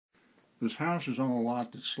This house is on a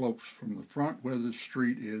lot that slopes from the front where the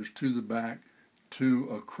street is to the back to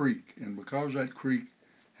a creek. And because that creek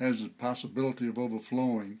has the possibility of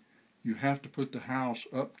overflowing, you have to put the house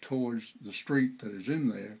up towards the street that is in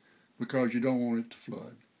there because you don't want it to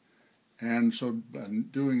flood. And so by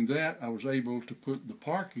doing that, I was able to put the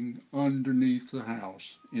parking underneath the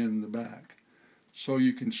house in the back. So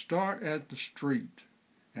you can start at the street,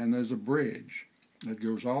 and there's a bridge that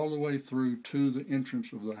goes all the way through to the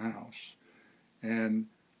entrance of the house. And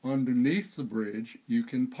underneath the bridge, you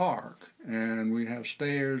can park. And we have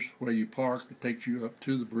stairs where you park that takes you up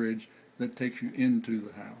to the bridge that takes you into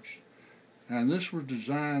the house. And this was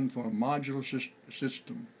designed for a modular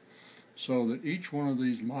system, so that each one of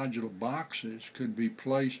these modular boxes could be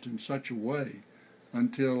placed in such a way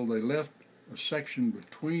until they left a section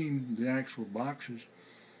between the actual boxes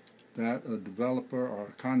that a developer or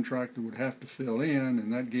a contractor would have to fill in,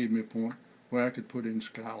 and that gave me a point where I could put in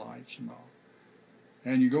skylights and all.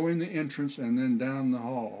 And you go in the entrance and then down the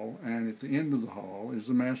hall, and at the end of the hall is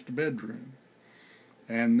the master bedroom.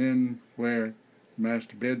 And then where the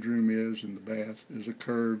master bedroom is and the bath is a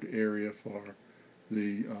curved area for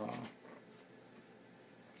the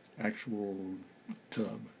actual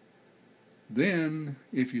tub. Then,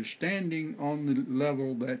 if you're standing on the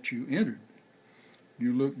level that you entered,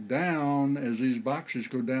 you look down as these boxes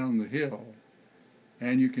go down the hill,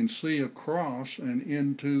 and you can see across and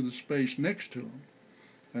into the space next to them.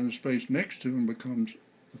 And the space next to them becomes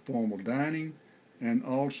the formal dining and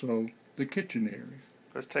also the kitchen area.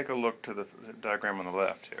 Let's take a look to the diagram on the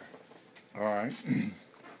left here. All right.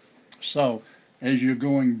 So, as you're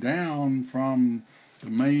going down from the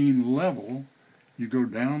main level, you go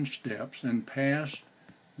down steps and past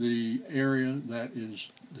the area that is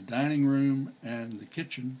the dining room and the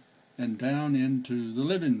kitchen and down into the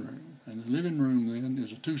living room. And the living room then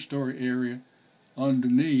is a two-story area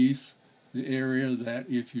underneath the area that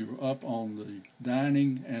if you're up on the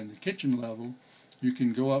dining and the kitchen level, you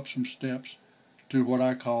can go up some steps to what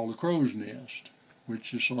I call the crow's nest,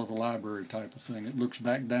 which is sort of a library type of thing. It looks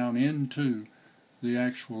back down into the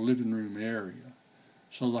actual living room area.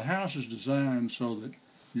 So the house is designed so that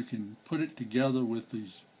you can put it together with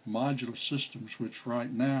these modular systems, which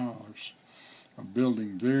right now are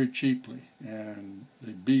building very cheaply, and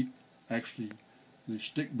they beat actually the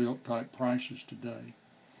stick-built type prices today.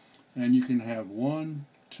 And you can have 1,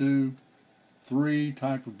 2, 3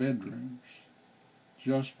 type of bedrooms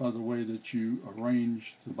just by the way that you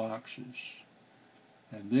arrange the boxes.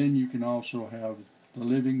 And then you can also have the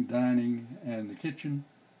living, dining, and the kitchen,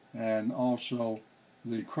 and also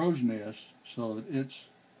the crow's nest, so that it's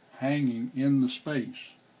hanging in the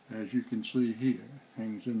space, as you can see here,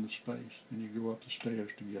 hangs in the space, and you go up the stairs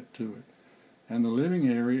to get to it. And the living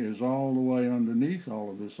area is all the way underneath all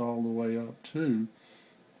of this, all the way up to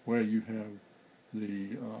where you have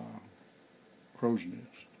the crow's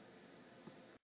nest.